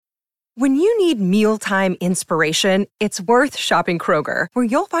When you need mealtime inspiration, it's worth shopping Kroger, where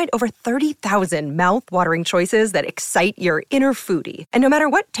you'll find over 30,000 mouth-watering choices that excite your inner foodie. And no matter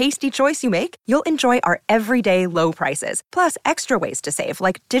what tasty choice you make, you'll enjoy our everyday low prices, plus extra ways to save,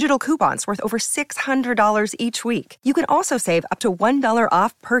 like digital coupons worth over $600 each week. You can also save up to $1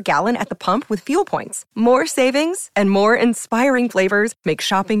 off per gallon at the pump with fuel points. More savings and more inspiring flavors make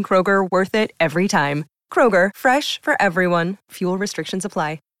shopping Kroger worth it every time. Kroger, fresh for everyone. Fuel restrictions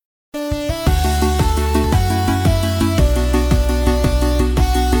apply.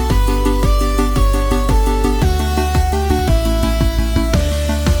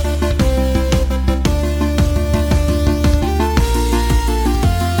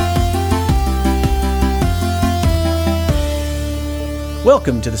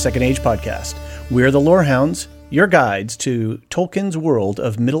 Welcome to the Second Age podcast. We're the Lorehounds, your guides to Tolkien's world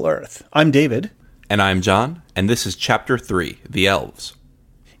of Middle-earth. I'm David. And I'm John, and this is Chapter 3, The Elves.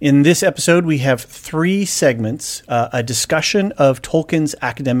 In this episode, we have 3 segments, a discussion of Tolkien's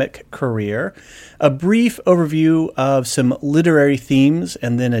academic career, a brief overview of some literary themes,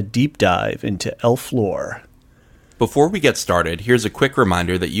 and then a deep dive into elf lore. Before we get started, here's a quick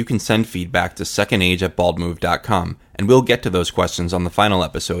reminder that you can send feedback to secondage@baldmove.com, and we'll get to those questions on the final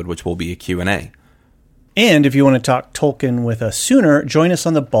episode, which will be a Q&A. And if you want to talk Tolkien with us sooner, join us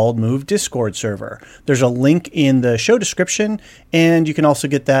on the Bald Move Discord server. There's a link in the show description, and you can also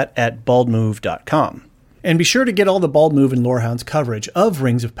get that at baldmove.com. And be sure to get all the Bald Move and Lorehounds coverage of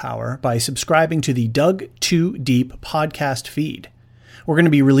Rings of Power by subscribing to the Dug Too Deep podcast feed. We're going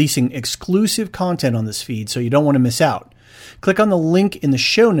to be releasing exclusive content on this feed, so you don't want to miss out. Click on the link in the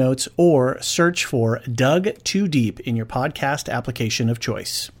show notes or search for Dug Too Deep in your podcast application of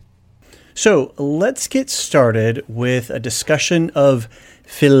choice. So let's get started with a discussion of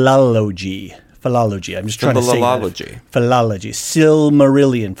philology. Philology. I'm just trying to say that. Philology.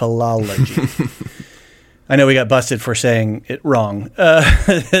 Silmarillion. Philology. I know we got busted for saying it wrong,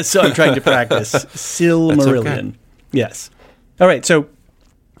 so I'm trying to practice. Silmarillion. Okay. Yes. All right, so,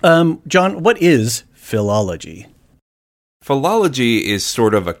 John, what is philology? Philology is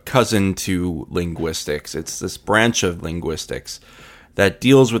sort of a cousin to linguistics. It's this branch of linguistics that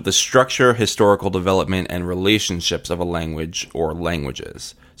deals with the structure, historical development, and relationships of a language or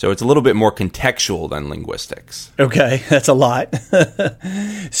languages. So it's a little bit more contextual than linguistics. Okay, that's a lot.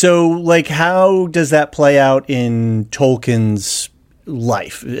 So, like, how does that play out in Tolkien's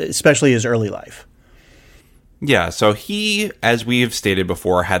life, especially his early life? Yeah, so he, as we've stated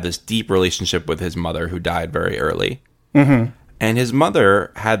before, had this deep relationship with his mother who died very early. Mm-hmm. And his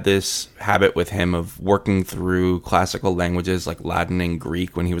mother had this habit with him of working through classical languages like Latin and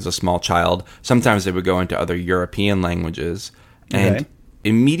Greek when he was a small child. Sometimes they would go into other European languages. And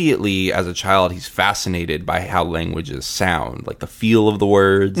immediately as a child, he's fascinated by how languages sound, like the feel of the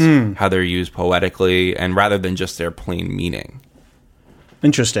words, how they're used poetically, and rather than just their plain meaning.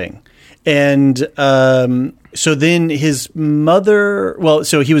 Interesting. And so then his mother,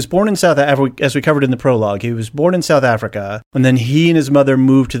 so he was born in South Africa, as we covered in the prologue. He was born in South Africa, and then he and his mother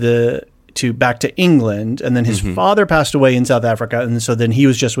moved back to England, and then his father passed away in South Africa, and so then he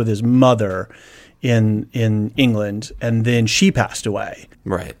was just with his mother in England, and then she passed away.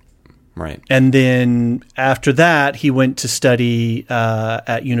 Right. And then after that, he went to study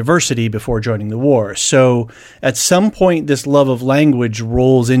at university before joining the war. So at some point, this love of language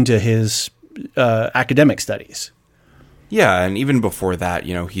rolls into his academic studies. Yeah, and even before that,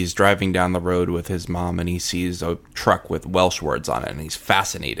 he's driving down the road with his mom, and he sees a truck with Welsh words on it, and he's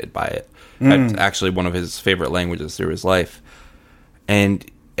fascinated by it. That's actually one of his favorite languages through his life. And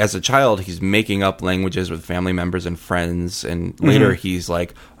as a child, he's making up languages with family members and friends, and later he's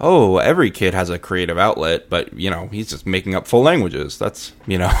like, oh, every kid has a creative outlet, but, he's just making up full languages. That's,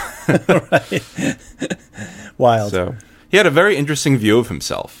 Right. Wild. So he had a very interesting view of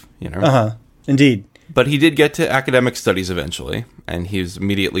himself, Indeed. But he did get to academic studies eventually, and he was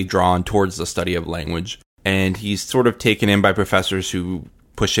immediately drawn towards the study of language, and he's sort of taken in by professors who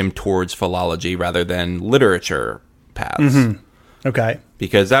push him towards philology rather than literature paths. Okay.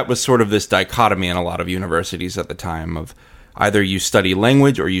 Because that was sort of this dichotomy in a lot of universities at the time of either you study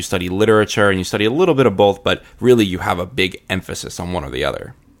language or you study literature, and you study a little bit of both, but really you have a big emphasis on one or the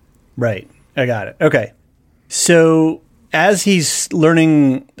other. Right. I got it. Okay. So as he's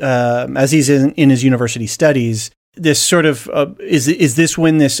learning, as he's in his university studies, this sort of, is this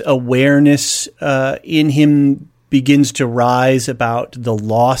when this awareness in him begins to rise about the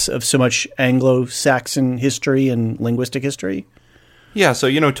loss of so much Anglo-Saxon history and linguistic history? Yeah,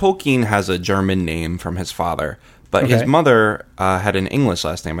 so, Tolkien has a German name from his father, but his mother had an English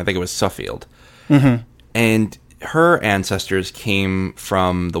last name. I think it was Suffield. And her ancestors came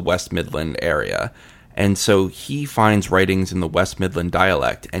from the West Midland area. And so he finds writings in the West Midland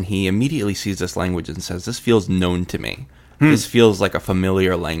dialect, and he immediately sees this language and says, this feels known to me. This feels like a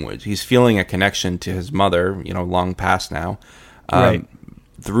familiar language. He's feeling a connection to his mother, long past now,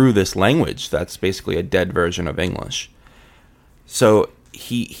 through this language that's basically a dead version of English. So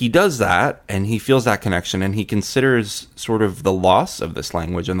he does that, and he feels that connection, and he considers sort of the loss of this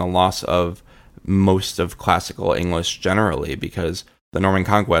language and the loss of most of classical English generally, because the Norman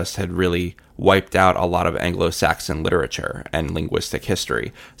Conquest had really wiped out a lot of Anglo-Saxon literature and linguistic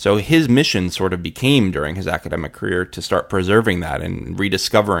history. So his mission sort of became, during his academic career, to start preserving that and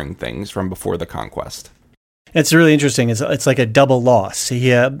rediscovering things from before the conquest. It's really interesting. It's like a double loss.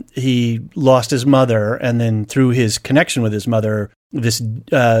 He lost his mother, and then through his connection with his mother, this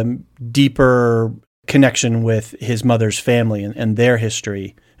deeper connection with his mother's family and their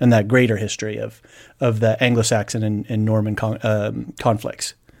history, and that greater history of the Anglo-Saxon and Norman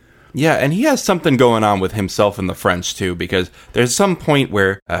conflicts. Yeah, and he has something going on with himself and the French, too, because there's some point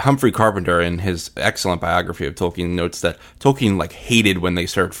where Humphrey Carpenter, in his excellent biography of Tolkien, notes that Tolkien, hated when they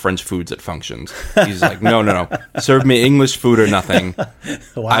served French foods at functions. He's like, no, serve me English food or nothing.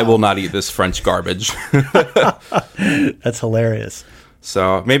 Wow. I will not eat this French garbage. That's hilarious.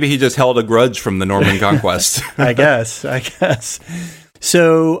 So maybe he just held a grudge from the Norman Conquest. I guess.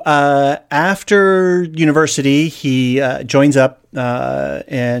 So after university, he joins up,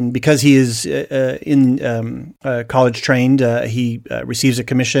 and because he is in college trained, he receives a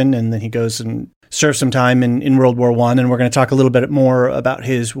commission, and then he goes and serves some time in World War I. And we're going to talk a little bit more about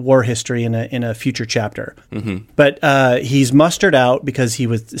his war history in a future chapter. Mm-hmm. But he's mustered out because he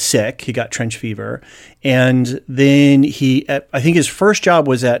was sick. He got trench fever, and then I think his first job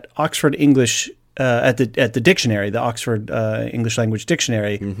was at Oxford English. At the dictionary, the Oxford English Language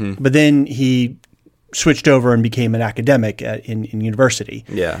Dictionary, mm-hmm. But then he switched over and became an academic in university.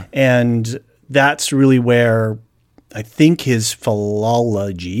 Yeah, and that's really where I think his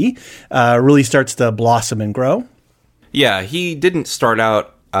philology really starts to blossom and grow. Yeah, he didn't start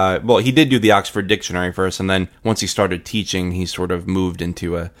out. He did do the Oxford Dictionary first, and then once he started teaching, he sort of moved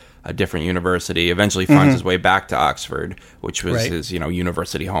into a different university. Eventually, finds mm-hmm. his way back to Oxford, which was his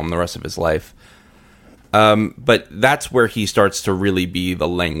university home the rest of his life. But that's where he starts to really be the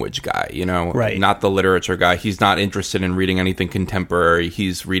language guy, not the literature guy. He's not interested in reading anything contemporary.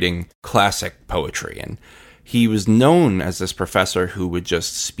 He's reading classic poetry. And he was known as this professor who would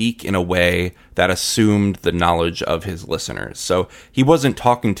just speak in a way that assumed the knowledge of his listeners. So he wasn't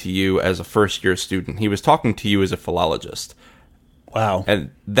talking to you as a first-year student. He was talking to you as a philologist. Wow.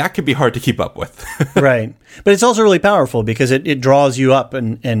 And that could be hard to keep up with. Right. But it's also really powerful because it draws you up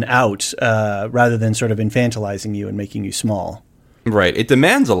and out rather than sort of infantilizing you and making you small. Right. It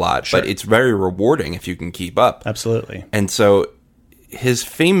demands a lot, sure. But it's very rewarding if you can keep up. Absolutely. And so his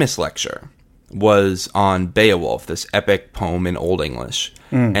famous lecture was on Beowulf, this epic poem in Old English.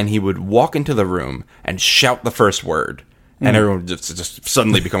 And he would walk into the room and shout the first word. And everyone would just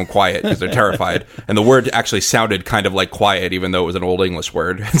suddenly become quiet because they're terrified. And the word actually sounded kind of like quiet, even though it was an Old English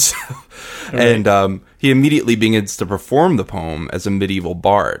word. And he immediately begins to perform the poem as a medieval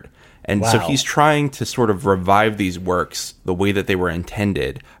bard. And so he's trying to sort of revive these works the way that they were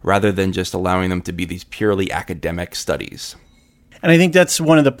intended, rather than just allowing them to be these purely academic studies. And I think that's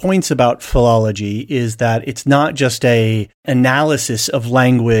one of the points about philology is that it's not just a analysis of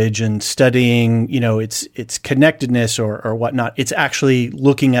language and studying, its connectedness or whatnot. It's actually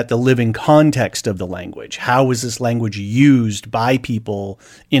looking at the living context of the language. How is this language used by people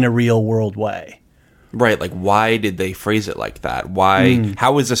in a real world way? Right. Like, why did they phrase it like that? Why?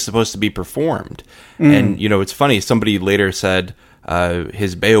 How is this supposed to be performed? And, it's funny. Somebody later said,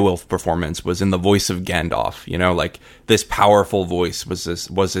 his Beowulf performance was in the voice of Gandalf, like this powerful voice was this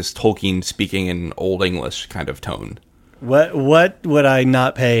Tolkien speaking in Old English kind of tone. What would I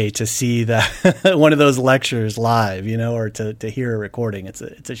not pay to see that one of those lectures live, or to hear a recording? It's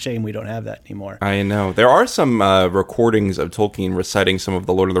a shame we don't have that anymore. I know. There are some recordings of Tolkien reciting some of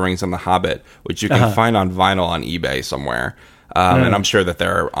the Lord of the Rings and the Hobbit, which you can find on vinyl on eBay somewhere. And I'm sure that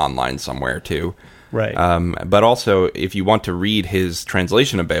they're online somewhere too. Right. But also, if you want to read his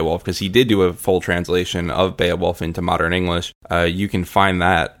translation of Beowulf, because he did do a full translation of Beowulf into modern English, you can find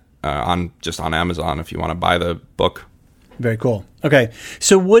that on Amazon if you want to buy the book. Very cool. Okay.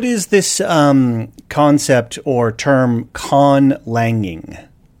 So what is this concept or term conlanging?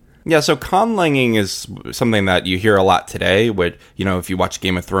 Yeah, so conlanging is something that you hear a lot today with, if you watch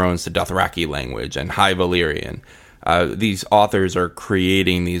Game of Thrones, the Dothraki language and High Valyrian. these authors are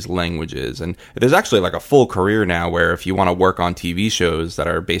creating these languages. And there's actually like a full career now where if you want to work on TV shows that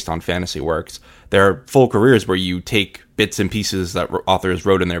are based on fantasy works, there are full careers where you take bits and pieces that authors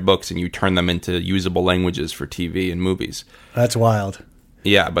wrote in their books and you turn them into usable languages for TV and movies. That's wild.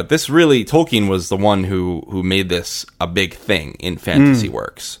 Yeah, but this really, Tolkien was the one who made this a big thing in fantasy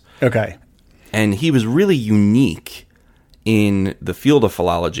works. Okay. And he was really unique in the field of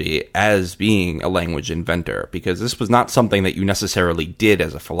philology as being a language inventor, because this was not something that you necessarily did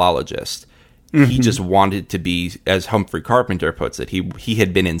as a philologist. He just wanted to be, as Humphrey Carpenter puts it, he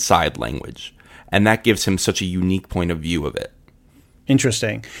had been inside language. And that gives him such a unique point of view of it.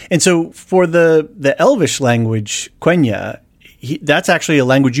 Interesting. And so for the Elvish language, Quenya, that's actually a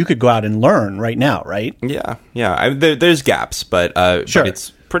language you could go out and learn right now, right? Yeah. There's gaps, but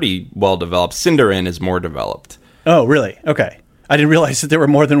it's pretty well developed. Sindarin is more developed. Oh, really? Okay. I didn't realize that there were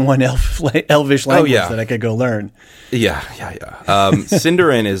more than one Elvish language that I could go learn. Yeah.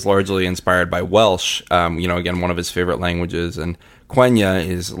 Sindarin is largely inspired by Welsh, again, one of his favorite languages, and Quenya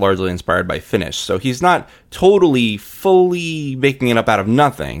is largely inspired by Finnish. So he's not totally, fully making it up out of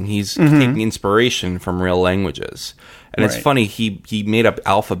nothing. He's taking inspiration from real languages. And it's funny, he made up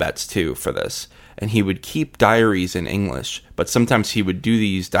alphabets, too, for this. And he would keep diaries in English, but sometimes he would do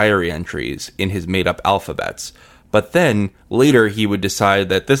these diary entries in his made-up alphabets. But then, later, he would decide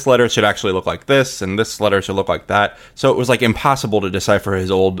that this letter should actually look like this, and this letter should look like that. So it was, like, impossible to decipher his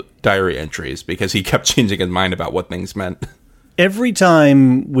old diary entries, because he kept changing his mind about what things meant. Every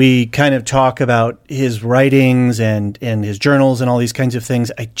time we kind of talk about his writings and his journals and all these kinds of things,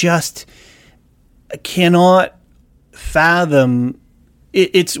 I cannot fathom.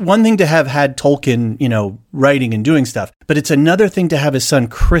 It's one thing to have had Tolkien, writing and doing stuff, but it's another thing to have his son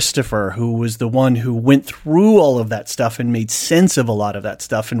Christopher, who was the one who went through all of that stuff and made sense of a lot of that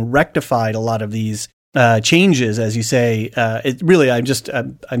stuff and rectified a lot of these changes, as you say.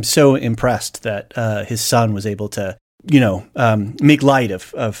 I'm so impressed that his son was able to, make light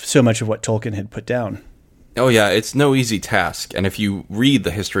of so much of what Tolkien had put down. Oh, yeah, it's no easy task. And if you read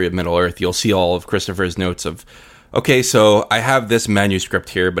the history of Middle-earth, you'll see all of Christopher's notes of, okay, so I have this manuscript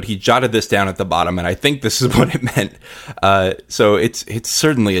here, but he jotted this down at the bottom, and I think this is what it meant. So it's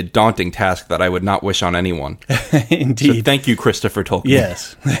certainly a daunting task that I would not wish on anyone. Indeed. So thank you, Christopher Tolkien.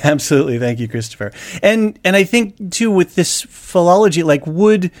 Yes, absolutely. Thank you, Christopher. And I think, too, with this philology, like,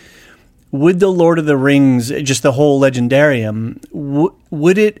 would the Lord of the Rings, just the whole legendarium,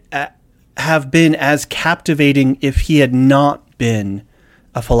 would it have been as captivating if he had not been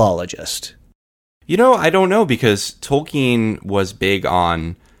a philologist? I don't know, because Tolkien was big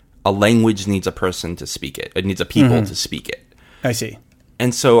on a language needs a person to speak it. It needs a people to speak it. I see.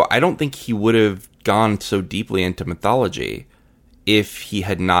 And so I don't think he would have gone so deeply into mythology if he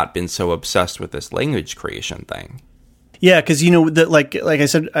had not been so obsessed with this language creation thing. Yeah, because, like I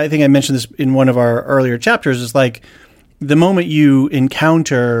said, I think I mentioned this in one of our earlier chapters, is like the moment you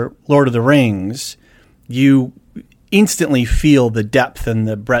encounter Lord of the Rings, you instantly feel the depth and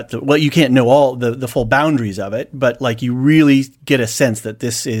the breadth. You can't know all the full boundaries of it, but like you really get a sense that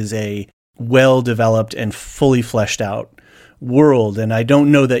this is a well-developed and fully fleshed out world. And I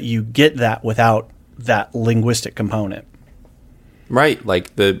don't know that you get that without that linguistic component. Right.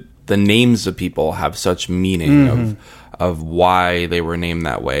 Like the names of people have such meaning of why they were named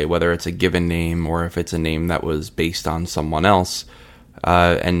that way, whether it's a given name or if it's a name that was based on someone else.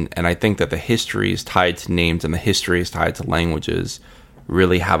 And I think that the history is tied to names and the history is tied to languages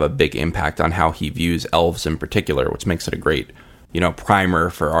really have a big impact on how he views elves in particular, which makes it a great, primer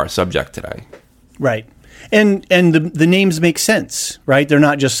for our subject today. Right. And the names make sense, right? They're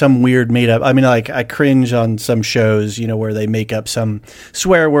not just some weird made up. I mean, like I cringe on some shows, where they make up some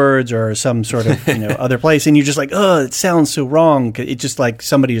swear words or some sort of, other place. And you're just like, oh, it sounds so wrong. It's just like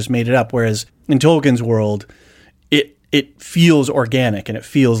somebody just made it up. Whereas in Tolkien's world, it feels organic and it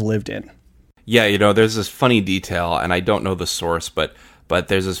feels lived in. Yeah, there's this funny detail, and I don't know the source, but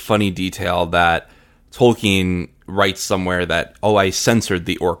there's this funny detail that Tolkien writes somewhere that, I censored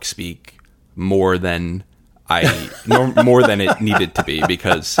the orc speak more than it needed to be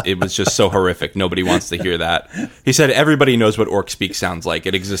because it was just so horrific. Nobody wants to hear that. He said everybody knows what orc speak sounds like.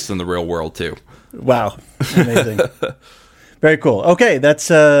 It exists in the real world too. Wow, amazing. Very cool. Okay, that's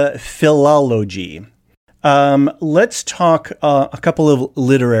philology. Let's talk a couple of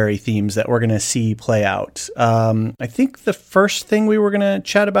literary themes that we're going to see play out. I think the first thing we were going to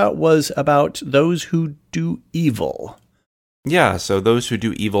chat about was about those who do evil. Yeah, so those who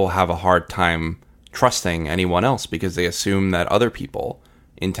do evil have a hard time trusting anyone else because they assume that other people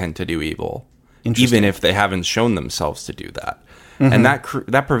intend to do evil, even if they haven't shown themselves to do that. And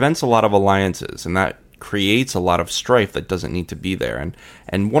that prevents a lot of alliances, and that creates a lot of strife that doesn't need to be there.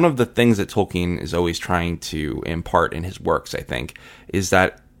 And one of the things that Tolkien is always trying to impart in his works, I think, is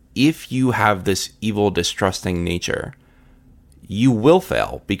that if you have this evil, distrusting nature, you will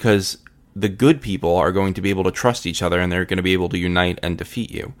fail, because the good people are going to be able to trust each other, and they're going to be able to unite and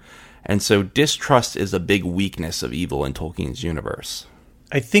defeat you. And so distrust is a big weakness of evil in Tolkien's universe.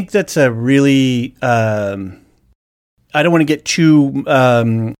 I think that's a really... I don't want to get too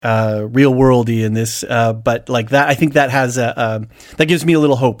real worldy in this, but like that, I think that has that gives me a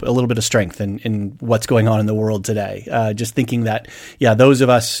little hope, a little bit of strength in what's going on in the world today. Just thinking that, those of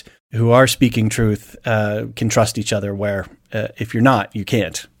us who are speaking truth can trust each other, where if you're not, you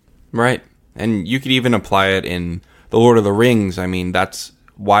can't. Right. And you could even apply it in The Lord of the Rings. I mean, that's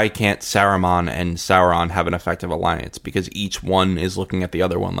why can't Saruman and Sauron have an effective alliance? Because each one is looking at the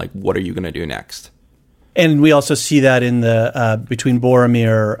other one like, what are you going to do next? And we also see that in the between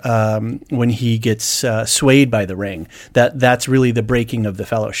Boromir when he gets swayed by the ring. That's really the breaking of the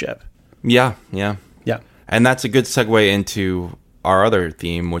fellowship. Yeah. And that's a good segue into our other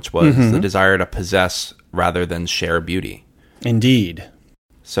theme, which was the desire to possess rather than share beauty. Indeed.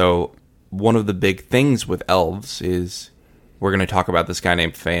 So one of the big things with elves is we're going to talk about this guy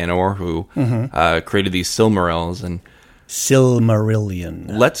named Feanor who created these Silmarils. And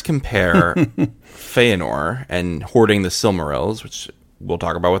Silmarillion. Let's compare Feanor and hoarding the Silmarils, which we'll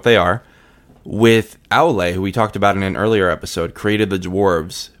talk about what they are, with Aule, who we talked about in an earlier episode, created the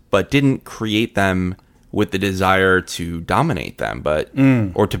dwarves, but didn't create them with the desire to dominate them,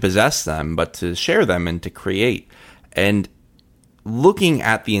 or to possess them, but to share them and to create. And looking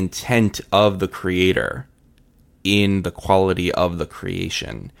at the intent of the creator in the quality of the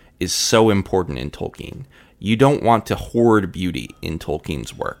creation is so important in Tolkien. You don't want to hoard beauty in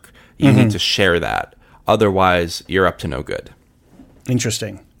Tolkien's work. You need to share that. Otherwise, you're up to no good.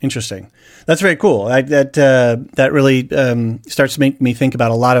 Interesting. That's very cool. That really starts to make me think about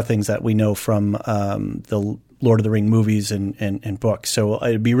a lot of things that we know from the Lord of the Ring movies and books. So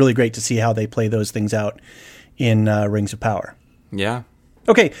it'd be really great to see how they play those things out in Rings of Power. Yeah.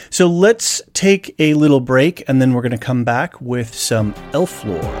 Okay, so let's take a little break, and then we're going to come back with some elf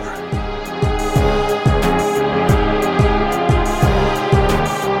lore.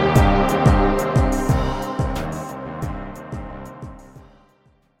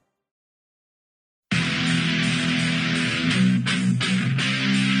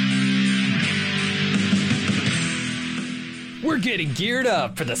 We're getting geared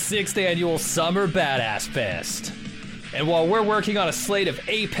up for the 6th annual Summer Badass Fest. And while we're working on a slate of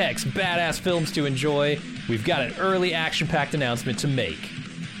apex badass films to enjoy, we've got an early action-packed announcement to make.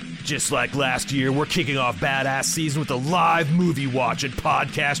 Just like last year, we're kicking off Badass Season with a live movie watch and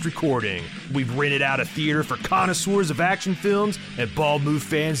podcast recording. We've rented out a theater for connoisseurs of action films and Bald Move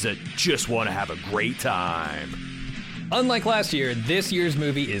fans that just want to have a great time. Unlike last year, this year's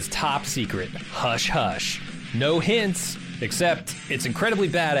movie is top secret. Hush hush. No hints, except it's incredibly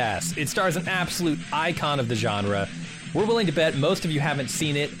badass. It stars an absolute icon of the genre. We're willing to bet most of you haven't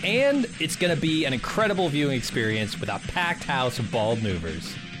seen it, and it's going to be an incredible viewing experience with a packed house of bald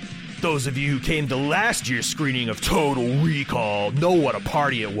movers. Those of you who came to last year's screening of Total Recall know what a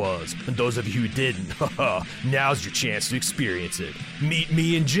party it was. And those of you who didn't, now's your chance to experience it. Meet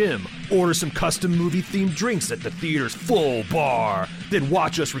me and Jim, order some custom movie-themed drinks at the theater's full bar, then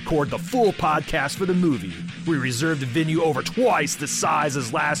watch us record the full podcast for the movie. We reserved the venue over twice the size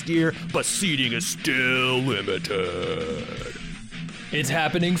as last year, but seating is still limited. It's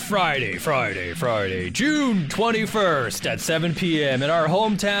happening Friday, June 21st at 7 p.m. in our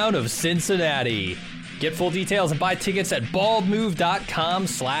hometown of Cincinnati. Get full details and buy tickets at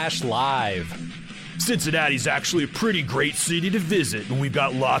baldmove.com/live. Cincinnati's actually a pretty great city to visit, and we've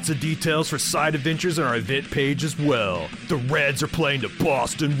got lots of details for side adventures on our event page as well. The Reds are playing the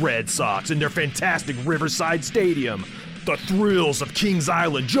Boston Red Sox in their fantastic Riverside Stadium. The thrills of Kings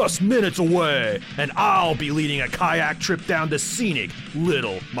Island just minutes away, and I'll be leading a kayak trip down the scenic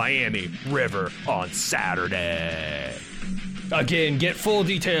Little Miami River on Saturday. Again, get full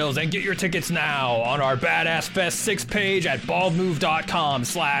details and get your tickets now on our Badass Fest 6 page at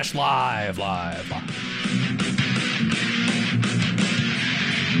baldmove.com/live.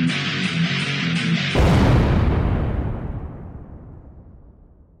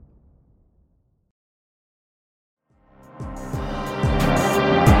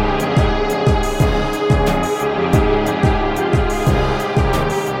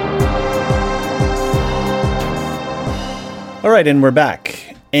 All right, and we're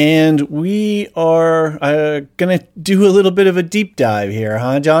back. And we are going to do a little bit of a deep dive here,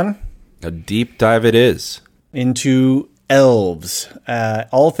 huh, John? A deep dive it is. Into Elves.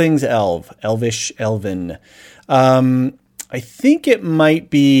 All things elvish, elven. I think it might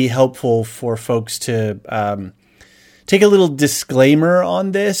be helpful for folks to take a little disclaimer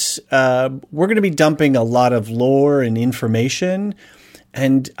on this. We're going to be dumping a lot of lore and information,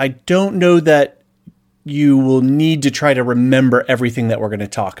 and I don't know that you will need to try to remember everything that we're going to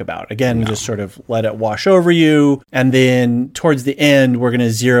talk about. Again, just sort of let it wash over you. And then towards the end, we're going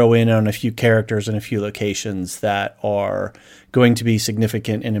to zero in on a few characters and a few locations that are going to be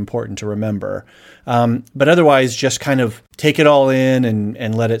significant and important to remember. But otherwise, just kind of take it all in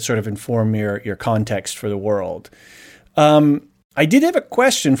and let it sort of inform your context for the world. I did have a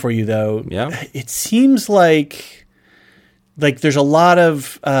question for you, though. Yeah. It seems like there's a lot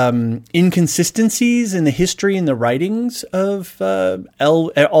of inconsistencies in the history and the writings of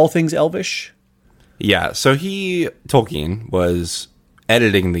all things Elvish. Yeah, so Tolkien was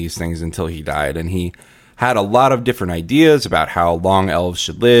editing these things until he died, and he had a lot of different ideas about how long elves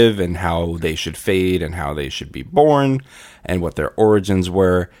should live and how they should fade and how they should be born and what their origins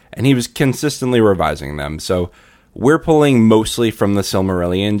were, and he was consistently revising them. So we're pulling mostly from the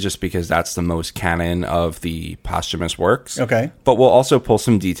Silmarillion just because that's the most canon of the posthumous works. Okay. But we'll also pull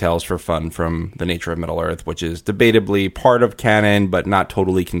some details for fun from The Nature of Middle-earth, which is debatably part of canon, but not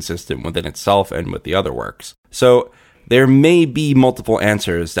totally consistent within itself and with the other works. So there may be multiple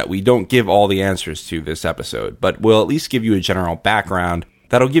answers that we don't give all the answers to this episode, but we'll at least give you a general background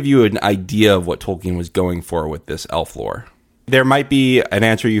that'll give you an idea of what Tolkien was going for with this elf lore. There might be an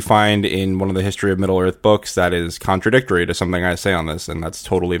answer you find in one of the History of Middle-earth books that is contradictory to something I say on this, and that's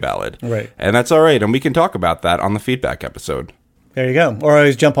totally valid. Right. And that's all right, and we can talk about that on the feedback episode. There you go. Or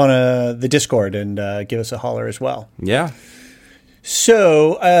always jump on the Discord and give us a holler as well. Yeah.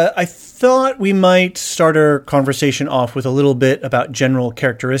 So I thought we might start our conversation off with a little bit about general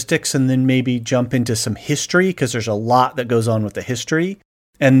characteristics and then maybe jump into some history, because there's a lot that goes on with the history.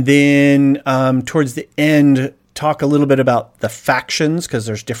 And then towards the end, talk a little bit about the factions, because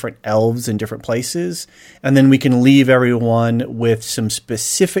there's different elves in different places. And then we can leave everyone with some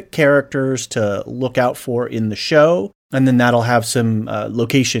specific characters to look out for in the show. And then that'll have some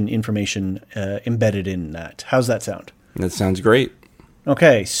location information embedded in that. How's that sound? That sounds great.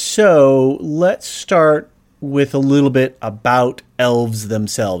 Okay, so let's start with a little bit about elves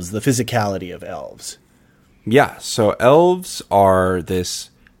themselves, the physicality of elves. Yeah, so elves are this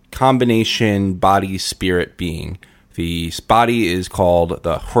combination body-spirit being. The body is called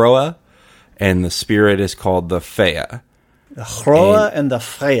the Hroa, and the spirit is called the Fea. The Hroa and the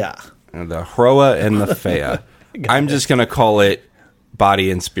Fea. The Hroa and the Fea. I'm just going to call it body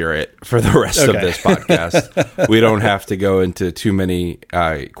and spirit for the rest of this podcast. We don't have to go into too many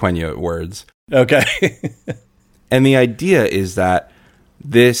Quenya words. Okay. And the idea is that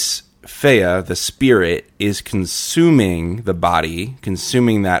this Fea, the spirit, is consuming the body,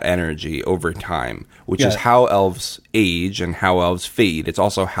 consuming that energy over time, which is how elves age and how elves fade. It's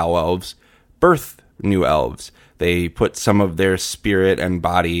also how elves birth new elves. They put some of their spirit and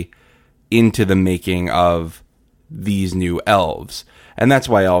body into the making of these new elves. And that's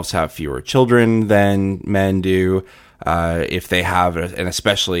why elves have fewer children than men do. If they have an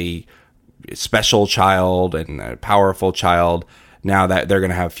especially special child and a powerful child, now that they're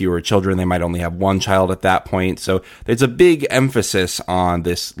going to have fewer children, they might only have one child at that point. So there's a big emphasis on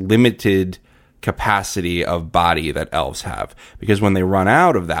this limited capacity of body that elves have. Because when they run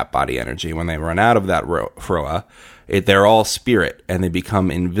out of that body energy, when they run out of that Hroa, they're all spirit, and they become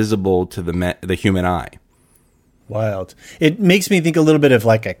invisible to the human eye. Wild. It makes me think a little bit of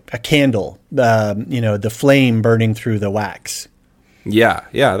like a candle, the flame burning through the wax. Yeah,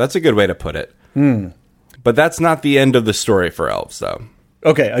 that's a good way to put it. But that's not the end of the story for elves, though.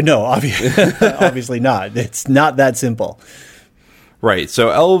 Okay, no, obviously not. It's not that simple. Right, so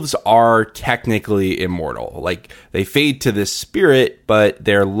elves are technically immortal. Like, they fade to this spirit, but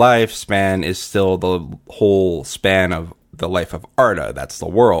their lifespan is still the whole span of the life of Arda. That's the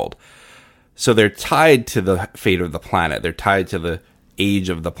world. So they're tied to the fate of the planet. They're tied to the age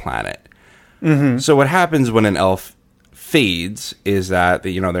of the planet. Mm-hmm. So what happens when an elf fades is that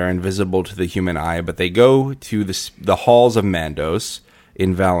they're invisible to the human eye, but they go to the halls of Mandos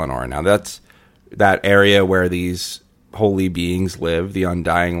in Valinor. Now that's that area where these holy beings live, the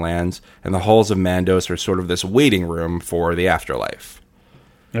Undying Lands, and the halls of Mandos are sort of this waiting room for the afterlife.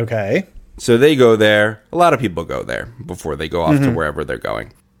 Okay. So they go there. A lot of people go there before they go off to wherever they're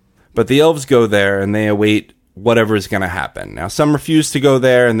going. But the elves go there and they await whatever is going to happen. Now, some refuse to go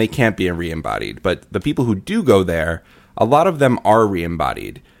there and they can't be re-embodied. But the people who do go there, a lot of them are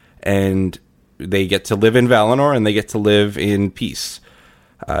re-embodied. And they get to live in Valinor and they get to live in peace.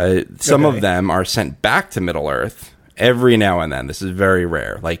 Some of them are sent back to Middle-earth Every now and then. This is very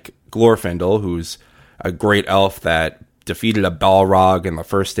rare. Like Glorfindel, who's a great elf that defeated a Balrog in the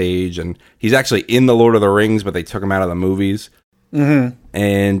first stage, and he's actually in the Lord of the Rings, but they took him out of the movies. Mm-hmm.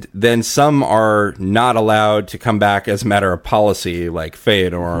 And then some are not allowed to come back as a matter of policy, like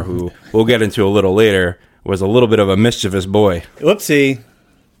Feanor, who we'll get into a little later, was a little bit of a mischievous boy. Whoopsie.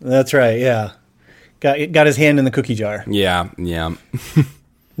 That's right, yeah. Got his hand in the cookie jar. Yeah.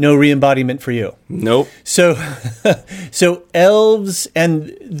 No re-embodiment for you. Nope. So elves,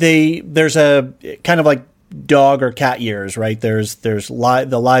 and there's a kind of like dog or cat years, right? There's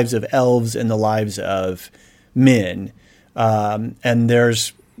the lives of elves and the lives of men, and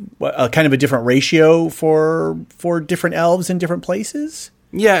there's a kind of a different ratio for different elves in different places.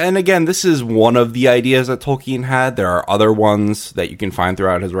 Yeah, and again, this is one of the ideas that Tolkien had. There are other ones that you can find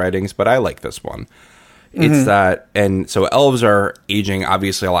throughout his writings, but I like this one. It's that, and so elves are aging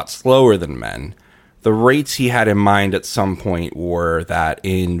obviously a lot slower than men. The rates he had in mind at some point were that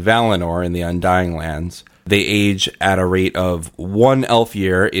in Valinor, in the Undying Lands, they age at a rate of 1 elf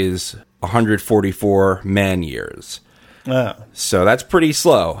year is 144 man years. Oh. So that's pretty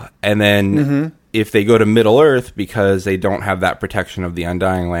slow. And then if they go to Middle-earth, because they don't have that protection of the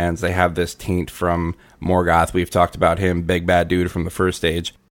Undying Lands, they have this taint from Morgoth. We've talked about him, big bad dude from the first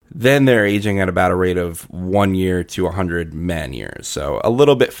stage. Then they're aging at about a rate of 1 year to 100 man years. So a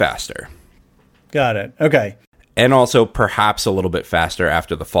little bit faster. Got it. Okay. And also perhaps a little bit faster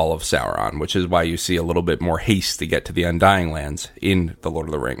after the fall of Sauron, which is why you see a little bit more haste to get to the Undying Lands in The Lord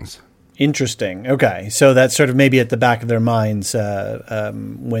of the Rings. Interesting. Okay. So that's sort of maybe at the back of their minds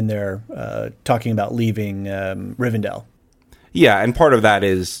when they're talking about leaving Rivendell. Yeah, and part of that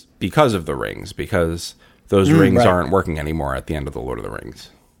is because of the rings, because those rings aren't working anymore at the end of The Lord of the Rings.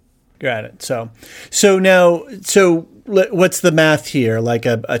 Got it. So what's the math here? Like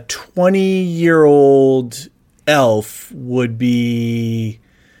a 20-year-old elf would be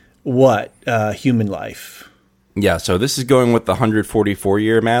what human life? Yeah. So this is going with the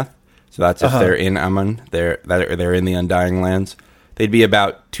 144-year math. So that's if they're in Aman, they're in the Undying Lands. They'd be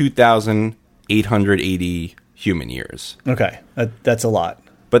about 2,880 human years. Okay, that's a lot.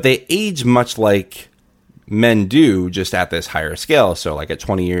 But they age much like men do, just at this higher scale. So like at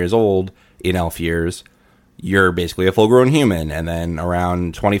 20 years old, in elf years, you're basically a full-grown human. And then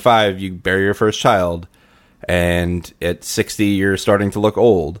around 25, you bear your first child. And at 60, you're starting to look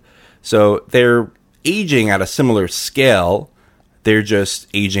old. So they're aging at a similar scale. They're just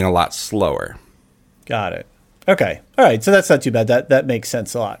aging a lot slower. Got it. Okay. All right. So that's not too bad. That makes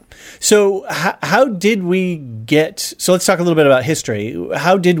sense a lot. So how did we get... So let's talk a little bit about history.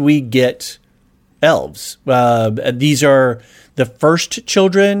 How did we get elves? These are the first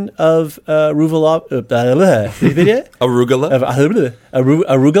children of Arugula. Arugula?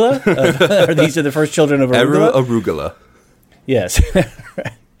 These are the first children of Arugula? Arugula. Yes.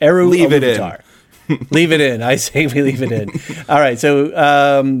 Eru Leave it in. in. Leave it in. I say we leave it in. All right.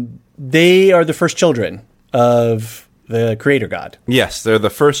 So they are the first children of the creator god. Yes, they're the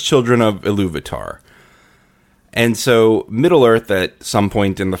first children of Iluvatar. And so Middle-earth at some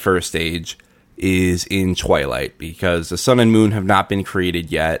point in the first age is in twilight because the sun and moon have not been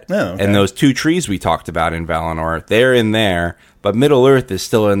created yet. Oh, okay. And those 2 trees we talked about in Valinor, they're in there, but Middle-earth is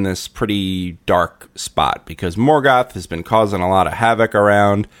still in this pretty dark spot because Morgoth has been causing a lot of havoc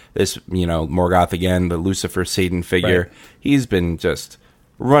around this, Morgoth again, the Lucifer Satan figure. Right. He's been just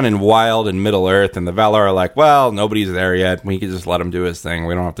running wild in Middle-earth, and the Valar are like, well, nobody's there yet. We can just let him do his thing.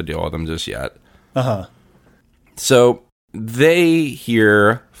 We don't have to deal with him just yet. Uh-huh. So they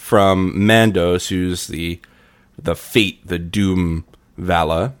hear from Mandos, who's the fate, the doom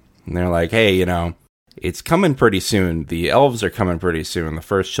Vala, and they're like, hey, it's coming pretty soon. The elves are coming pretty soon, the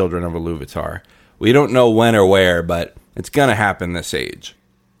first children of Iluvatar. We don't know when or where, but it's going to happen this age.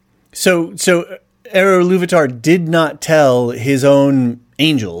 So Iluvatar did not tell his own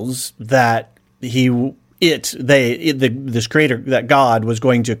angels that this creator, that God was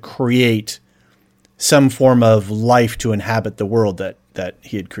going to create some form of life to inhabit the world that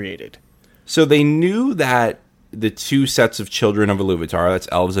he had created. So they knew that the 2 sets of children of Iluvatar, that's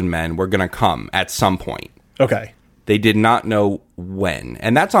elves and men, were going to come at some point. Okay. They did not know when.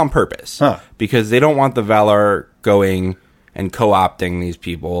 And that's on purpose. Huh. Because they don't want the Valar going and co-opting these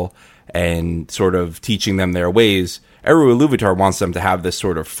people and sort of teaching them their ways. Eru Iluvatar wants them to have this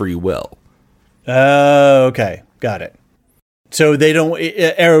sort of free will. Okay. Got it. So they don't...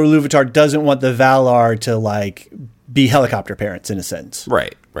 Eru Iluvatar doesn't want the Valar to, be helicopter parents, in a sense.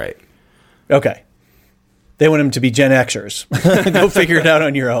 Right. Okay. They want them to be Gen Xers. Go figure it out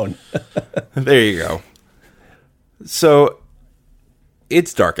on your own. There you go. So,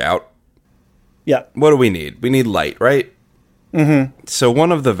 it's dark out. Yeah. What do we need? We need light, right? Mm-hmm. So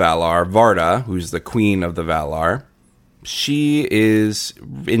one of the Valar, Varda, who's the queen of the Valar, she is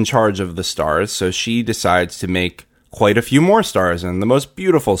in charge of the stars, so she decides to make quite a few more stars, and the most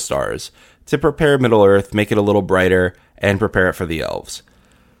beautiful stars, to prepare Middle-earth, make it a little brighter, and prepare it for the elves.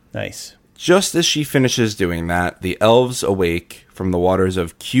 Nice. Just as she finishes doing that, the elves awake from the waters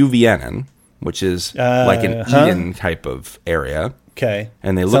of Cuvienen, which is like an Eden type of area. Okay.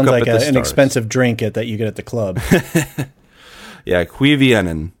 And they look Sounds up like at the stars. an expensive drink that you get at the club. Yeah,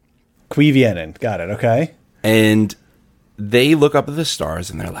 Cuvienen. Cuivienen. Got it. Okay. And they look up at the stars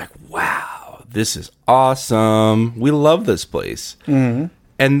and they're like, wow, this is awesome. We love this place. Mm-hmm.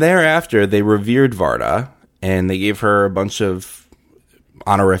 And thereafter, they revered Varda and they gave her a bunch of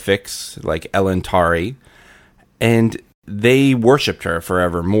honorifics like Elentari. And they worshipped her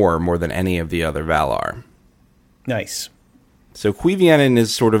forevermore, more than any of the other Valar. Nice. So Cuivienen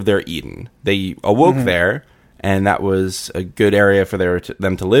is sort of their Eden. They awoke there, and that was a good area for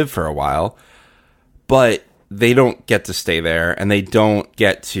them to live for a while. But they don't get to stay there, and they don't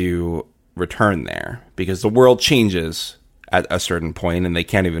get to return there, because the world changes at a certain point, and they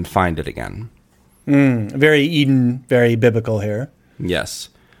can't even find it again. Very Eden, very biblical here. Yes.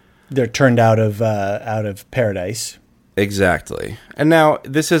 They're turned out of paradise. Exactly. And now,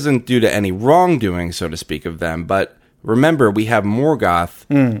 this isn't due to any wrongdoing, so to speak, of them, but remember, we have Morgoth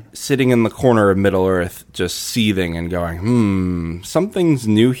sitting in the corner of Middle-earth, just seething and going, something's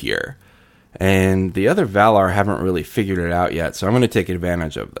new here. And the other Valar haven't really figured it out yet, so I'm going to take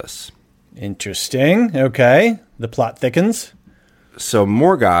advantage of this. Interesting. Okay. The plot thickens. So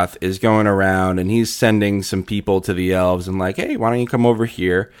Morgoth is going around, and he's sending some people to the elves, and like, hey, why don't you come over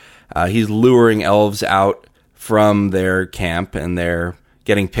here? He's luring elves out from their camp, and they're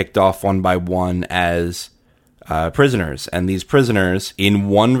getting picked off one by one as prisoners. And these prisoners, in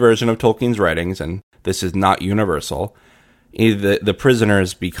one version of Tolkien's writings, and this is not universal, the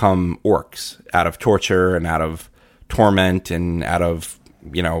prisoners become orcs out of torture and out of torment and out of,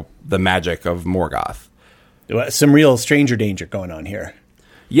 the magic of Morgoth. Some real stranger danger going on here.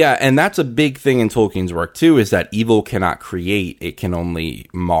 Yeah, and that's a big thing in Tolkien's work, too, is that evil cannot create, it can only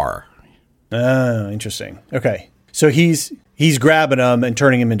mar. Oh, interesting. Okay. So he's grabbing them and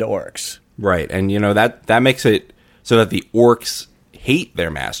turning them into orcs. Right, and that makes it so that the orcs hate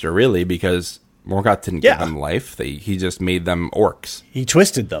their master, really, because Morgoth didn't give them life. He just made them orcs. He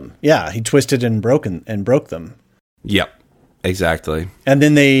twisted them. Yeah, he twisted and broke them. Yep, exactly. And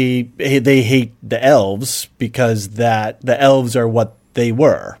then they hate the elves because the elves are what they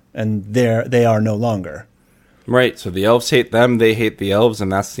were, and they are no longer. Right, so the elves hate them, they hate the elves,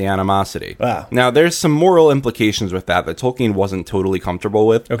 and that's the animosity. Wow. Now, there's some moral implications with that Tolkien wasn't totally comfortable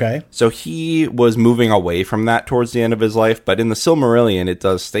with. Okay. So he was moving away from that towards the end of his life, but in the Silmarillion, it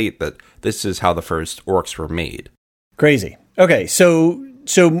does state that this is how the first orcs were made. Crazy. Okay, so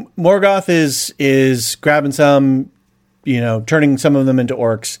Morgoth is grabbing some, turning some of them into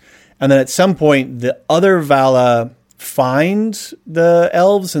orcs, and then at some point, the other Vala find the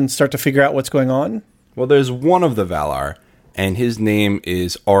elves and start to figure out what's going on? Well, there's one of the Valar, and his name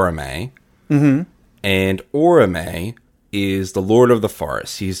is Orome. Mm-hmm. And Orome is the Lord of the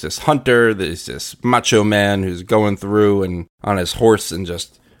Forest. He's this hunter, there's this macho man who's going through and on his horse and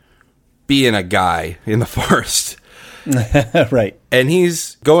just being a guy in the forest. Right. And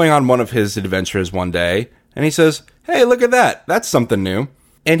he's going on one of his adventures one day, and he says, hey, look at that. That's something new.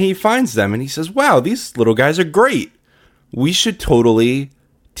 And he finds them, and he says, wow, these little guys are great. We should totally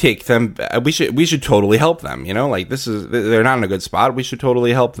take them. We should totally help them. They're not in a good spot. We should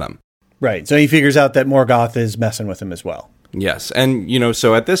totally help them. Right. So he figures out that Morgoth is messing with him as well. Yes. And,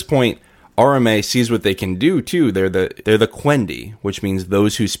 so at this point, Orome sees what they can do, too. They're the Quendi, which means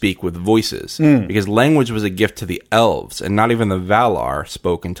those who speak with voices. Because language was a gift to the elves, and not even the Valar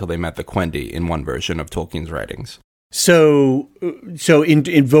spoke until they met the Quendi in one version of Tolkien's writings. So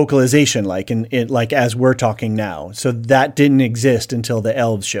in vocalization, like as we're talking now, so that didn't exist until the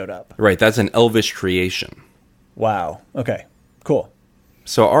elves showed up. Right. That's an elvish creation. Wow. Okay. Cool.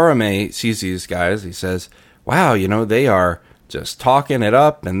 So Orome sees these guys. He says, wow, they are just talking it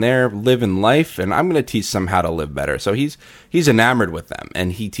up and they're living life, and I'm going to teach them how to live better. So he's enamored with them,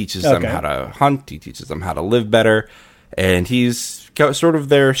 and he teaches them how to hunt. He teaches them how to live better, and he's sort of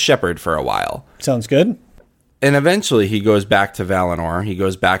their shepherd for a while. Sounds good. And eventually he goes back to Valinor. He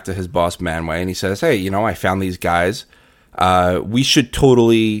goes back to his boss Manwë, and he says, hey, I found these guys. We should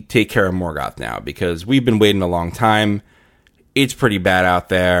totally take care of Morgoth now, because we've been waiting a long time. It's pretty bad out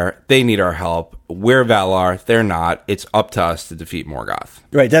there. They need our help. We're Valar. They're not. It's up to us to defeat Morgoth.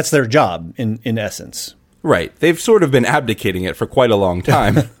 Right. That's their job in essence. Right. They've sort of been abdicating it for quite a long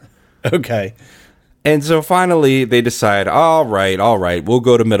time. Okay. And so finally they decide, all right, we'll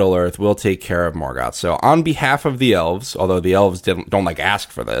go to Middle-earth. We'll take care of Morgoth. So on behalf of the elves, although the elves don't like ask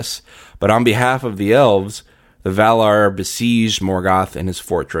for this, but on behalf of the elves, the Valar besiege Morgoth in his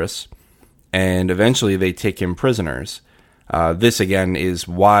fortress, and eventually they take him prisoners. This again is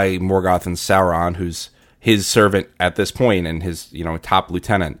why Morgoth and Sauron, who's his servant at this point and his top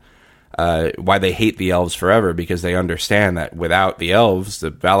lieutenant, why they hate the elves forever, because they understand that without the elves, the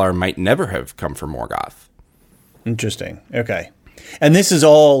Valar might never have come for Morgoth. Interesting. Okay. And this is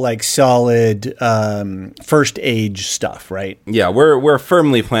all like solid First Age stuff, right? Yeah, we're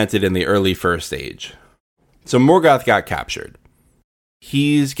firmly planted in the early First Age. So Morgoth got captured.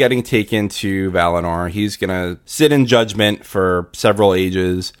 He's getting taken to Valinor. He's going to sit in judgment for several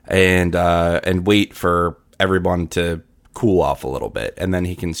ages and wait for everyone to cool off a little bit, and then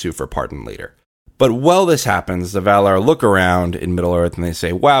he can sue for pardon later. But while this happens, the Valar look around in Middle-earth and they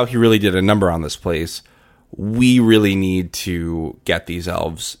say, wow, he really did a number on this place. We really need to get these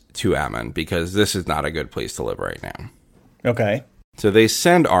elves to Ammon, because this is not a good place to live right now. Okay. So they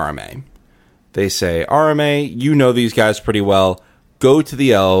send Arame. They say, Arame, you know these guys pretty well. Go to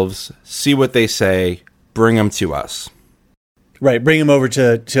the elves, see what they say, bring them to us. Right, bring him over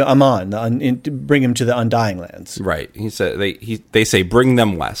to Aman, bring him to the Undying Lands. Right. He said they say bring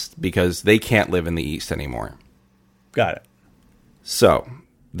them west, because they can't live in the east anymore. Got it. So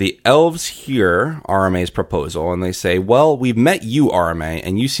the elves hear Arame's proposal and they say, well, we've met you, Arame,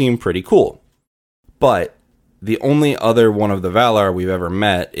 and you seem pretty cool. But the only other one of the Valar we've ever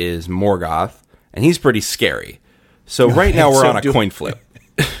met is Morgoth, and he's pretty scary. So right now we're on a coin flip.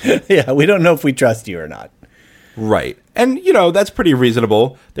 Yeah, we don't know if we trust you or not. Right. And, that's pretty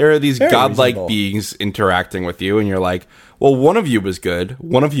reasonable. There are these godlike beings interacting with you, and you're like, well, one of you was good,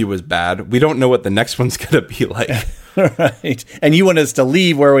 one of you was bad. We don't know what the next one's going to be like. Right. And you want us to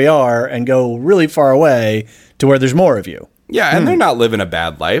leave where we are and go really far away to where there's more of you. Yeah, and they're not living a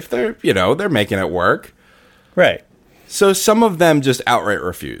bad life. They're making it work. Right. So some of them just outright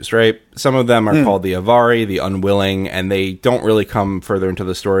refuse, right? Some of them are called the Avari, the unwilling, and they don't really come further into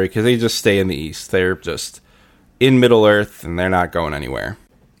the story because they just stay in the east. They're just in Middle-earth, and they're not going anywhere.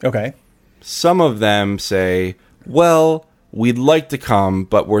 Okay. Some of them say, well, we'd like to come,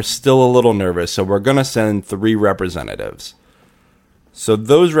 but we're still a little nervous, so we're going to send 3 representatives. So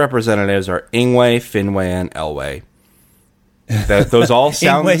those representatives are Ingwe, Finwë, and Elwë. Those all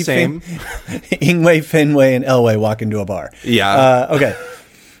sound the same. Ingwe, Finwë, and Elwë walk into a bar. Yeah. Okay.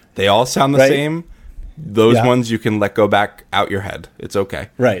 They all sound the same. Those ones you can let go back out your head. It's okay.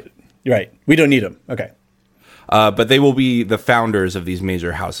 Right. We don't need them. Okay. But they will be the founders of these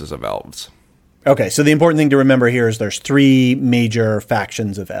major houses of elves. Okay, so the important thing to remember here is there's 3 major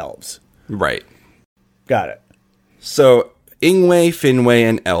factions of elves. Right. Got it. So Ingwe, Finwë,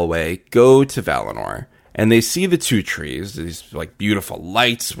 and Elwë go to Valinor, and they see the 2 trees, these like beautiful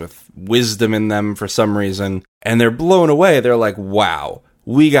lights with wisdom in them for some reason, and they're blown away. They're like, wow,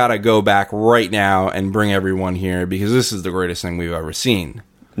 we gotta go back right now and bring everyone here because this is the greatest thing we've ever seen.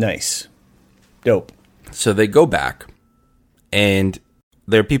 Nice. Dope. So they go back, and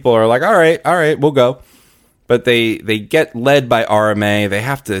their people are like, all right, we'll go. But they get led by Arame. They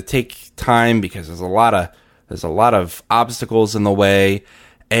have to take time because there's a lot of obstacles in the way.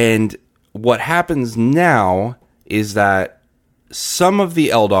 And what happens now is that some of the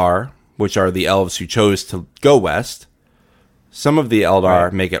Eldar, which are the elves who chose to go west, some of the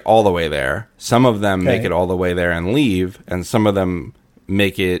Eldar make it all the way there. Some of them make it all the way there and leave, and some of them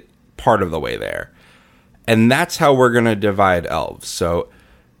make it part of the way there. And that's how we're going to divide elves. So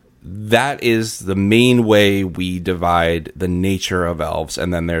that is the main way we divide the nature of elves,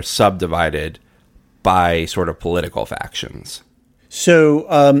 and then they're subdivided by sort of political factions. So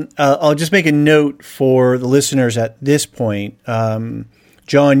I'll just make a note for the listeners at this point.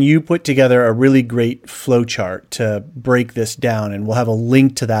 John, you put together a really great flowchart to break this down, and we'll have a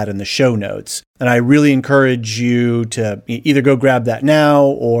link to that in the show notes. And I really encourage you to either go grab that now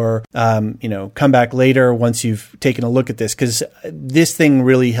or, come back later once you've taken a look at this, because this thing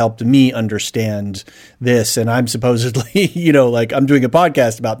really helped me understand this. And I'm supposedly, I'm doing a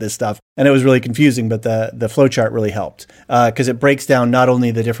podcast about this stuff, and it was really confusing, but the flowchart really helped because it breaks down not only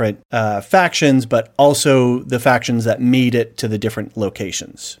the different factions, but also the factions that made it to the different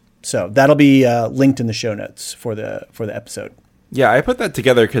locations. So that'll be linked in the show notes for the episode. Yeah, I put that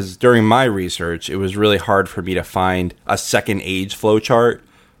together because during my research, it was really hard for me to find a second age flowchart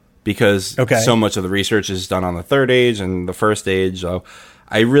because so much of the research is done on the third age and the first age. So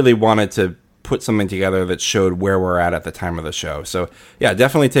I really wanted to put something together that showed where we're at the time of the show. So yeah,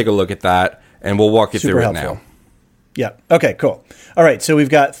 definitely take a look at that, and we'll walk you through it now. Yeah. Okay, cool. All right, so we've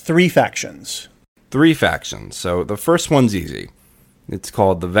got 3 factions. 3 factions. So the first one's easy. It's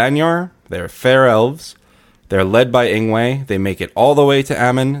called the Vanyar. They're fair elves. They're led by Ingwe. They make it all the way to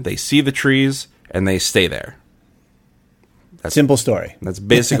Ammon. They see the trees, and they stay there. Simple story. That's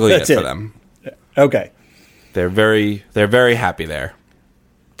basically it for them. Okay. They're very happy there.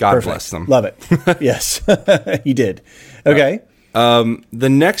 God Perfect. bless them. Love it. Yes, he did. Okay. The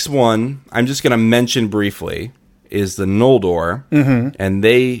next one I'm just going to mention briefly is the Noldor, and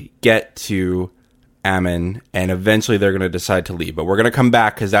they get to Ammon, and eventually they're going to decide to leave. But we're going to come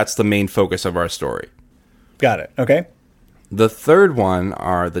back because that's the main focus of our story. Got it. Okay. The third one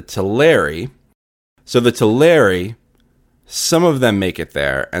are the Teleri. So the Teleri, some of them make it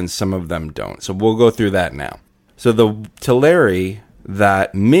there, and some of them don't. So we'll go through that now. So the Teleri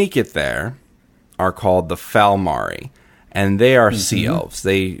that make it there are called the Falmari, and they are sea elves.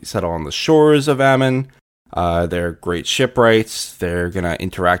 They settle on the shores of Ammon. They're great shipwrights. They're going to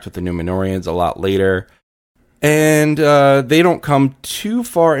interact with the Númenóreans a lot later. And they don't come too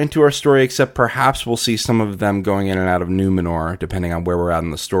far into our story, except perhaps we'll see some of them going in and out of Númenor, depending on where we're at in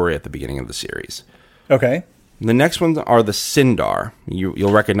the story at the beginning of the series. Okay. The next ones are the Sindar.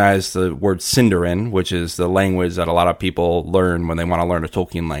 You'll recognize the word Sindarin, which is the language that a lot of people learn when they want to learn a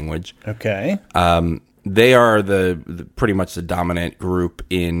Tolkien language. Okay. They are the pretty much the dominant group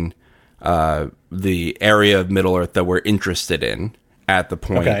in the area of Middle-earth that we're interested in at the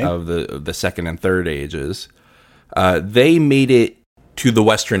point of the Second and Third Ages. They made it to the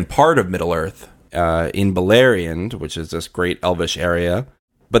western part of Middle-earth in Beleriand, which is this great elvish area,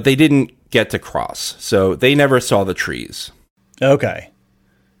 but they didn't get to cross, so they never saw the trees. Okay.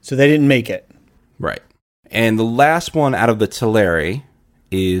 So they didn't make it. Right. And the last one out of the Teleri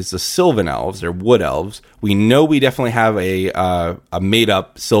is the Sylvan Elves, or Wood Elves. We know we definitely have a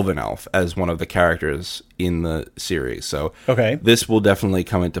made-up Sylvan Elf as one of the characters in the series, so this will definitely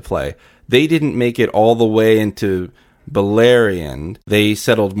come into play. They didn't make it all the way into Beleriand. They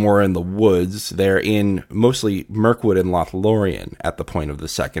settled more in the woods. They're in mostly Mirkwood and Lothlorien at the point of the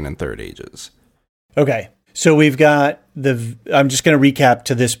Second and Third Ages. Okay. So we've got I'm just going to recap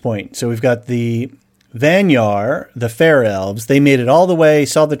to this point. So we've got the Vanyar, the Fair Elves. They made it all the way,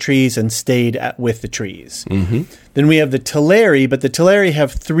 saw the trees, and stayed with the trees. Mm-hmm. Then we have the Teleri, but the Teleri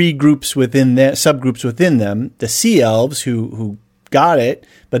have 3 groups within subgroups within them. The Sea Elves, who got it,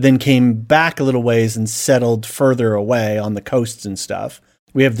 but then came back a little ways and settled further away on the coasts and stuff.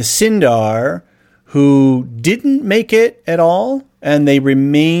 We have the Sindar, who didn't make it at all, and they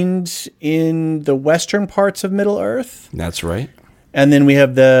remained in the western parts of Middle-earth. That's right. And then we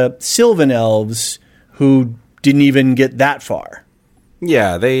have the Sylvan Elves, who didn't even get that far.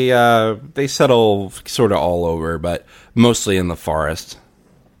 Yeah, they settle sort of all over, but mostly in the forest.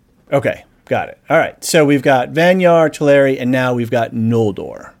 Okay. Got it. All right. So we've got Vanyar, Teleri, and now we've got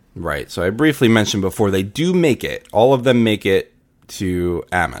Noldor. Right. So I briefly mentioned before, they do make it. All of them make it to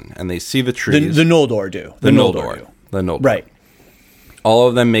Ammon, and they see the trees. The Noldor do. The Noldor do. The Noldor. Right. All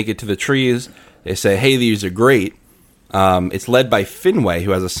of them make it to the trees. They say, hey, these are great. It's led by Finwë,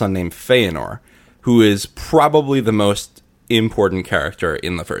 who has a son named Feanor, who is probably the most important character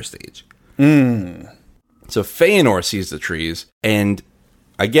in the First Age. So Feanor sees the trees, and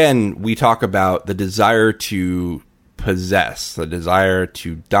again, we talk about the desire to possess, the desire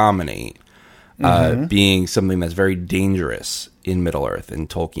to dominate, being something that's very dangerous in Middle-earth, in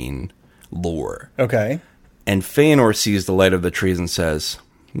Tolkien lore. Okay. And Feanor sees the light of the trees and says,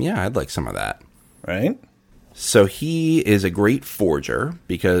 yeah, I'd like some of that. Right. So he is a great forger,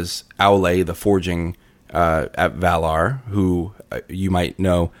 because Aule, the forging at Valar, who you might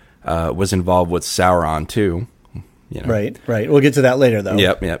know was involved with Sauron too. You know. Right. We'll get to that later, though.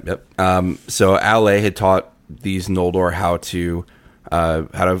 Yep. So Aule had taught these Noldor how to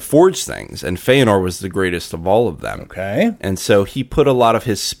forge things, and Feanor was the greatest of all of them. Okay. And so he put a lot of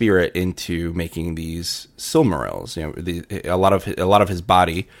his spirit into making these Silmarils. You know, a lot of his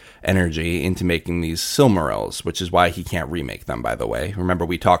body energy into making these Silmarils, which is why he can't remake them. By the way, remember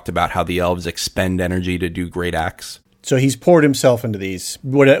we talked about how the elves expend energy to do great acts. So he's poured himself into these.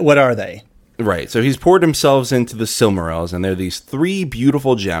 What are they? Right, so he's poured himself into the Silmarils, and they're these 3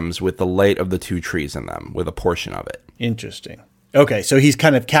 beautiful gems with the light of the 2 trees in them, with a portion of it. Interesting. Okay, so he's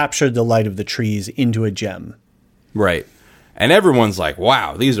kind of captured the light of the trees into a gem. Right. And everyone's like,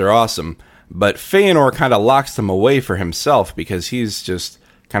 wow, these are awesome. But Feanor kind of locks them away for himself, because he's just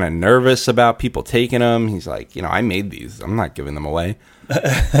kind of nervous about people taking them. He's like, I made these. I'm not giving them away.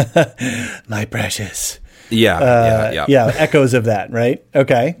 My precious. Yeah, echoes of that, right?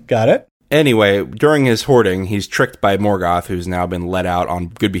 Okay, got it. Anyway, during his hoarding, he's tricked by Morgoth, who's now been let out on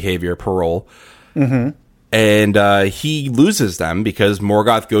good behavior parole. Mm-hmm. And he loses them because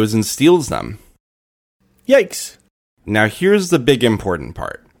Morgoth goes and steals them. Yikes. Now, here's the big important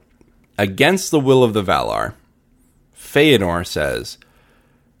part. Against the will of the Valar, Feanor says,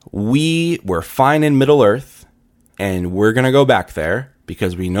 we were fine in Middle-earth, and we're going to go back there,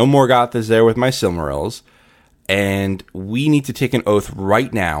 because we know Morgoth is there with my Silmarils, and we need to take an oath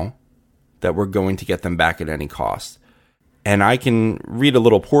right now that we're going to get them back at any cost. And I can read a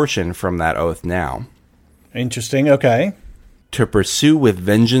little portion from that oath now. Interesting, okay. To pursue with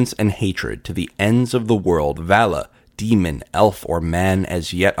vengeance and hatred to the ends of the world, Vala, demon, elf, or man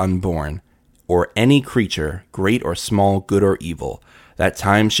as yet unborn, or any creature, great or small, good or evil, that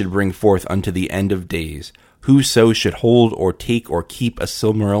time should bring forth unto the end of days, whoso should hold or take or keep a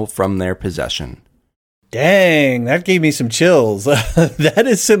Silmaril from their possession. Dang, that gave me some chills. That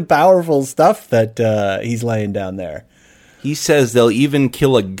is some powerful stuff that he's laying down there. He says they'll even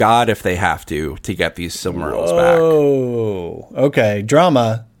kill a god if they have to get these Silmarils back. Oh, okay.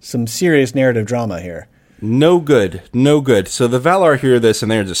 Drama. Some serious narrative drama here. No good. No good. So the Valar hear this and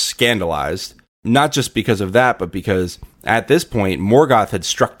they're just scandalized. Not just because of that, but because at this point, Morgoth had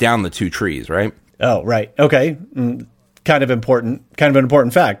struck down the two trees, right? Oh, right. Okay. Kind of an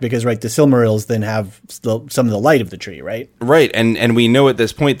important fact, because, right, the Silmarils then have some of the light of the tree, right? Right, and we know at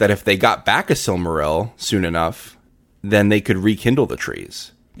this point that if they got back a Silmaril soon enough, then they could rekindle the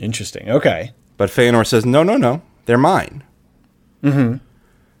trees. Interesting, okay. But Feanor says, no, they're mine. Mm-hmm.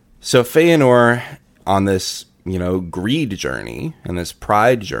 So Feanor, on this, greed journey, and this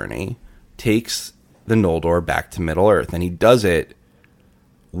pride journey, takes the Noldor back to Middle-earth, and he does it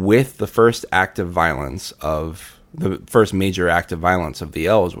with the first major act of violence of the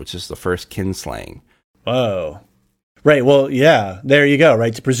Elves, which is the first kinslaying. Oh. Right, well, yeah, there you go,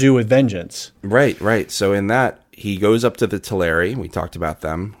 right, to pursue with vengeance. Right. So in that, he goes up to the Teleri, we talked about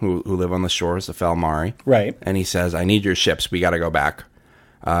them, who live on the shores of Falmari. Right. And he says, I need your ships, we gotta go back.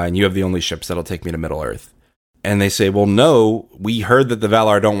 And you have the only ships that'll take me to Middle-earth. And they say, well, no, we heard that the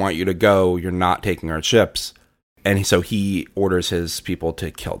Valar don't want you to go, you're not taking our ships. And so he orders his people to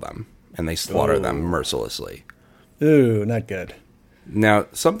kill them, and they slaughter them mercilessly. Ooh, not good. Now,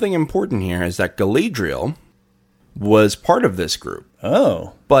 something important here is that Galadriel was part of this group.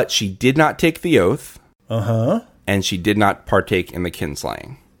 Oh. But she did not take the oath. Uh-huh. And she did not partake in the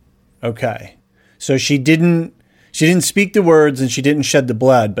kinslaying. Okay. So she didn't speak the words and she didn't shed the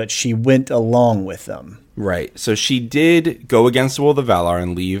blood, but she went along with them. Right. So she did go against the will of the Valar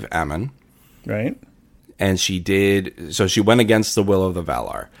and leave Ammon. Right. And she went against the will of the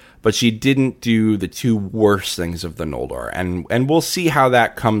Valar. But she didn't do the two worst things of the Noldor. And we'll see how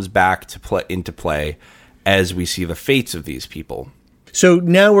that comes back into play as we see the fates of these people. So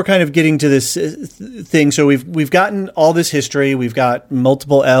now we're kind of getting to this thing. So we've gotten all this history. We've got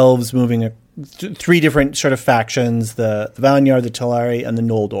multiple elves moving three different sort of factions, the Valinor, the Teleri, and the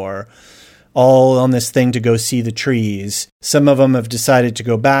Noldor, all on this thing to go see the trees. Some of them have decided to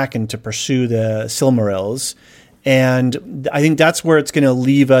go back and to pursue the Silmarils. And I think that's where it's going to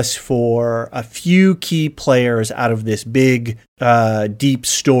leave us for a few key players out of this big, deep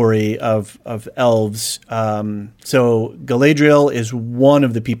story of elves. So Galadriel is one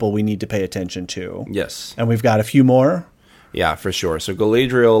of the people we need to pay attention to. Yes. And we've got a few more. Yeah, for sure. So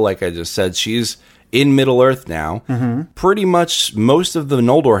Galadriel, like I just said, she's in Middle-earth now. Mm-hmm. Pretty much most of the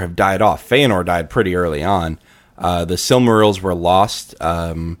Noldor have died off. Feanor died pretty early on. The Silmarils were lost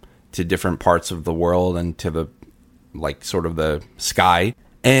to different parts of the world and to the sort of the sky.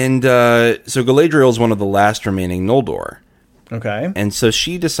 And so Galadriel is one of the last remaining Noldor. Okay. And so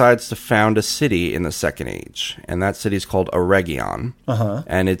she decides to found a city in the Second Age. And that city is called Eregion. Uh-huh.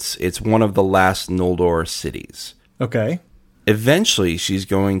 And it's one of the last Noldor cities. Okay. Eventually, she's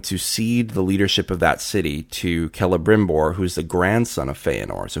going to cede the leadership of that city to Celebrimbor, who's the grandson of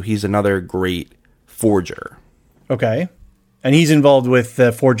Feanor. So he's another great forger. Okay. And he's involved with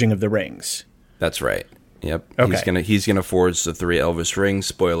the forging of the rings. That's right. Yep. Okay. He's gonna forge the 3 Elvish rings.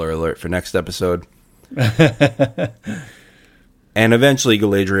 Spoiler alert for next episode. And eventually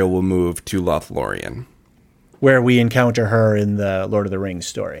Galadriel will move to Lothlorien, where we encounter her in the Lord of the Rings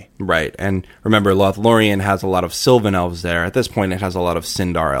story. Right. And remember, Lothlorien has a lot of Sylvan elves there. At this point, it has a lot of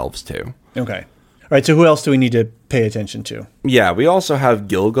Sindar elves too. Okay. All right, so who else do we need to pay attention to? Yeah, we also have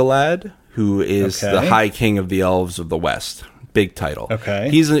Gil-galad, who is the High King of the Elves of the West. Big title. Okay.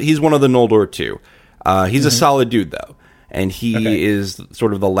 He's one of the Noldor too. He's a solid dude, though. And he is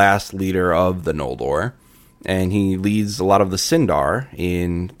sort of the last leader of the Noldor. And he leads a lot of the Sindar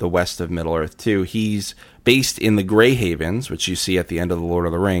in the west of Middle-earth, too. He's based in the Grey Havens, which you see at the end of The Lord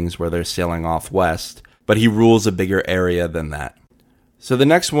of the Rings, where they're sailing off west. But he rules a bigger area than that. So the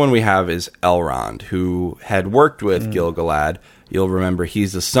next one we have is Elrond, who had worked with Gil-galad. You'll remember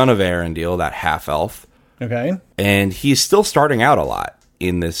he's the son of Arendil, that half-elf. Okay. And he's still starting out a lot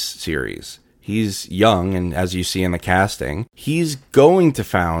in this series. He's young, and as you see in the casting, he's going to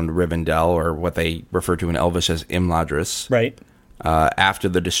found Rivendell, or what they refer to in Elvish as Imladris, Right. After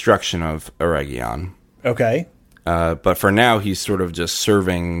the destruction of Eregion. Okay. But for now, he's sort of just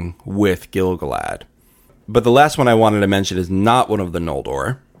serving with Gil-galad. But the last one I wanted to mention is not one of the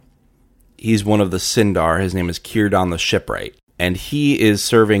Noldor. He's one of the Sindar. His name is Círdan the Shipwright. And he is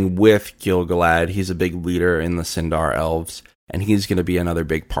serving with Gil-galad. He's a big leader in the Sindar Elves. And he's going to be another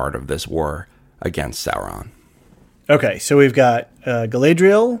big part of this war against Sauron. Okay, so we've got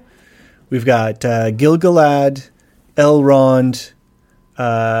Galadriel, we've got Gil-galad, Elrond,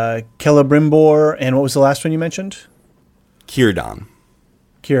 Celebrimbor, and what was the last one you mentioned? Círdan.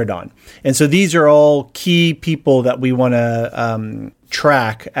 And so these are all key people that we want to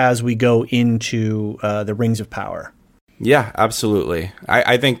track as we go into the Rings of Power. Yeah, absolutely.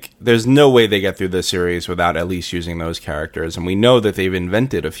 I think there's no way they get through this series without at least using those characters, and we know that they've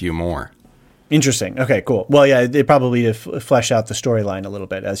invented a few more. Interesting. Okay, cool. Well, yeah, they probably to flesh out the storyline a little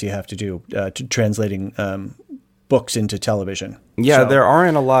bit, as you have to do to translating books into television. Yeah, so. There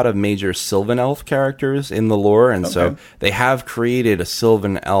aren't a lot of major Sylvan Elf characters in the lore, and so they have created a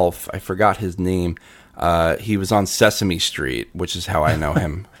Sylvan Elf. I forgot his name. He was on Sesame Street, which is how I know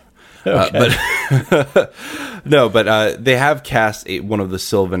him. But they have cast one of the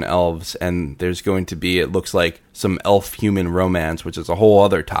Sylvan Elves, and there's going to be, it looks like, some elf-human romance, which is a whole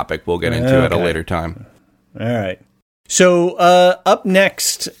other topic we'll get into at a later time. All right. So up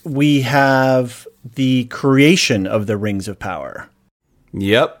next, we have the creation of the Rings of Power.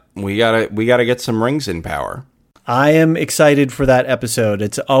 Yep, we gotta get some rings in power. I am excited for that episode.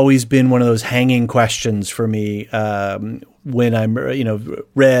 It's always been one of those hanging questions for me when I'm,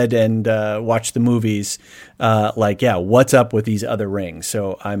 read and watch the movies. What's up with these other rings?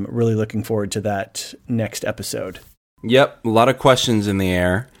 So I'm really looking forward to that next episode. Yep, a lot of questions in the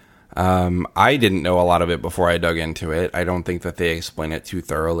air. I didn't know a lot of it before I dug into it. I don't think that they explain it too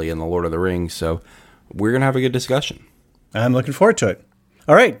thoroughly in The Lord of the Rings, so we're going to have a good discussion. I'm looking forward to it.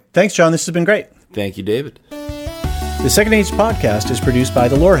 All right. Thanks, John. This has been great. Thank you, David. The Second Age podcast is produced by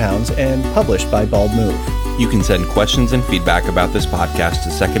the Lorehounds and published by Bald Move. You can send questions and feedback about this podcast to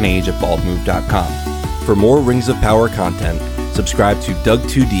secondage@baldmove.com. For more Rings of Power content, subscribe to Dug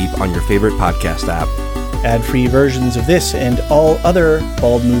Too Deep on your favorite podcast app. Ad-free versions of this and all other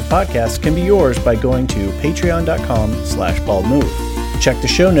Bald Move podcasts can be yours by going to patreon.com/baldmove. Check the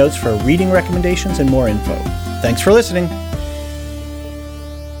show notes for reading recommendations and more info. Thanks for listening.